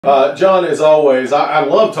John, as always, I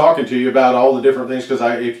love talking to you about all the different things because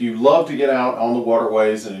if you love to get out on the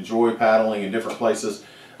waterways and enjoy paddling in different places,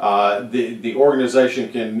 the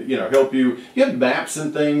organization can help you. You have maps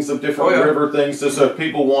and things of different river things, so if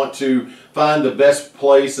people want to find the best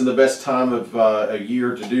place and the best time of a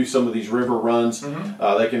year to do some of these river runs,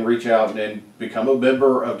 they can reach out and become a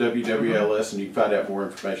member of WWALS, and you can find out more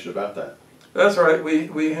information about that. That's right.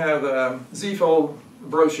 We have Z-fold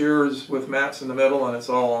brochures with maps in the middle, and it's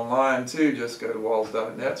all online too. Just go to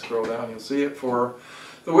WALS.net, scroll down, you'll see it for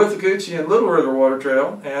the Withlacoochee and Little River Water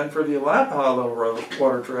Trail and for the Alapaha Little River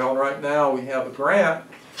Water Trail. And right now we have a grant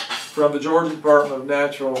from the Georgia Department of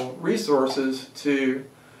Natural Resources to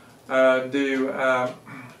do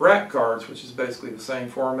rack cards, which is basically the same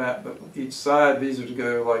format, but each side, these are to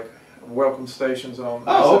go like welcome stations on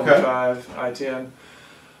I-75, I-10.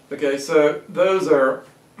 Okay, so those are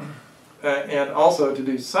and also to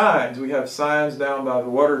do signs. We have signs down by the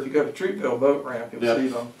water. If you go to Treatville Boat Ramp, you'll see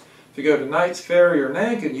them. If you go to Knight's Ferry or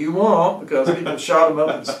Nankin, you won't, because people shot them up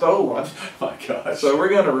and stole them. My gosh. So we're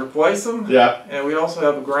going to replace them. Yeah. And we also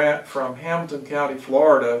have a grant from Hamilton County,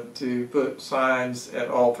 Florida, to put signs at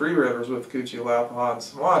all three rivers with Withlacoochee, Alapaha, and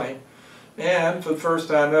Suwannee. And for the first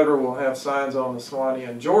time ever, we'll have signs on the Suwannee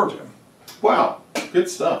in Georgia. Wow.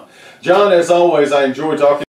 Good stuff. John, as always, I enjoy talking.